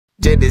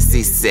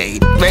Genesis said,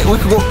 make we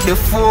cook the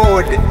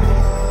food.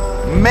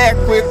 Make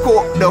we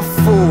cook the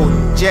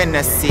food.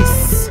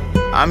 Genesis.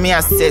 And me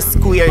a say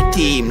square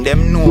team,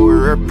 them know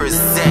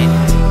represent.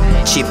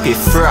 Chippy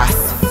frass.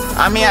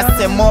 And me a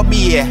say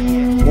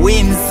Mobile,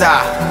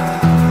 Windsor,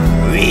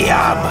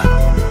 Rehab,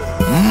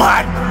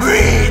 Mad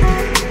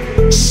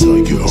Breed.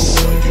 Psycho.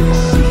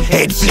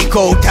 Head flick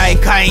out I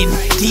kind,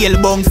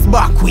 tail bounce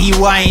back we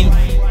wine.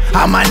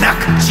 I'm a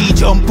knock, she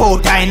jump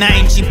out I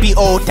 9, Chippy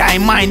out I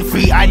mind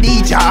free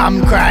Adija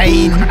I'm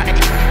crying.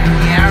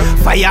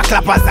 Fire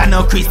clappers and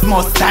no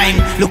Christmas time.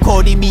 Look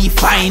how they be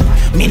fine,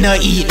 me no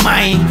eat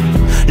mine.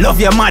 Love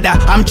your mother,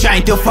 I'm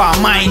trying to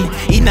farm mine.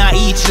 In a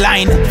each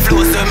line,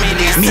 flow so me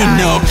this me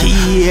no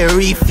care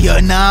if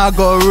you nah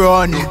go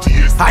run.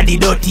 A the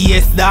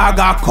dirtiest dog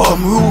a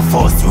come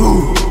Rufus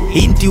rule.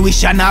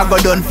 Intuition I go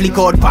done flick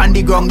out pan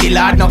the ground. The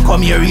Lord no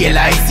come you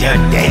realize you're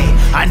dead.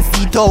 And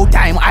see how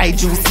time I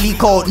juice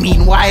leak out.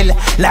 Meanwhile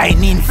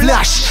lightning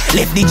flash.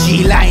 Left the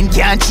G line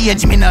can't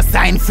change me no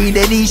sign. Free the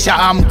Disha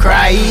I'm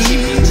crying.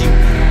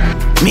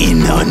 Me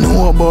no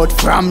know about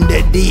from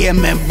the day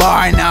me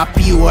born a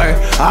pure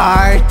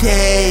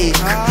heartache.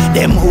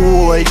 Them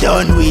whole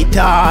done with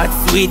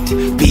hearts with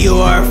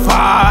pure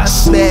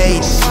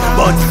phosphate.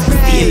 But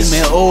still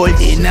me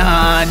holding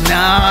on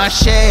a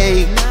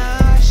shake.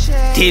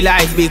 Till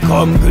life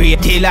become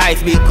great, till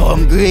life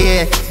become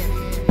great,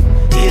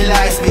 till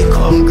life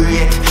become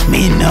great.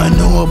 Me no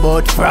know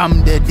about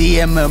from the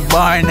day me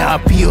born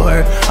a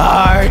pure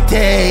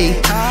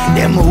heartache.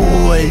 Them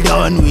whole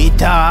done with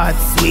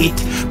hearts with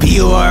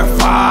pure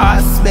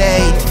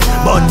phosphate.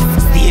 But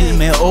still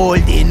me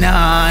holding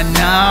on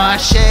a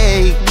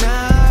shake.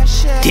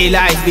 Till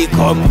life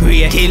become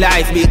great, till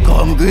life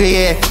become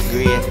great,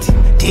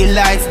 till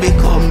life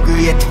become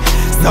great.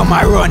 Some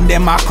a run,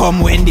 them a come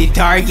when the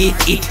target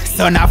hit.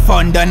 Son of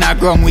fun done a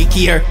ground we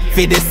care.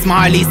 For the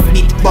smallest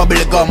bit,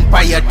 bubble gum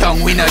by your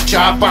tongue. We no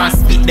chop and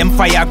spit. Them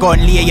fire gun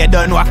lay, you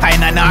done what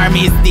kind of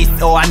army is this?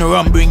 Oh, and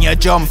run bring your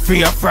jump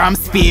free from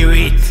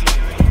spirit.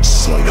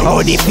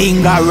 How the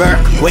finger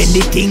work when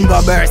the thing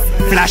go burst.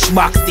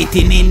 Flashback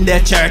sitting in the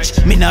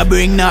church. Me no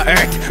bring no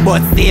earth,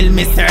 but still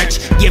me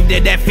search. Give the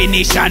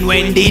definition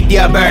when did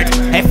your birth.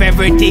 If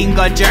everything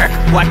go jerk,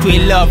 what we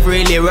love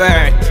really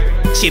worth.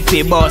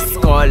 Chippy bus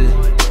skull.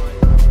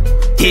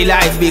 Till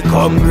life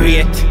become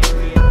great,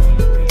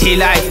 till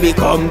life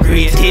become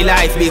great, till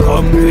life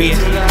become great.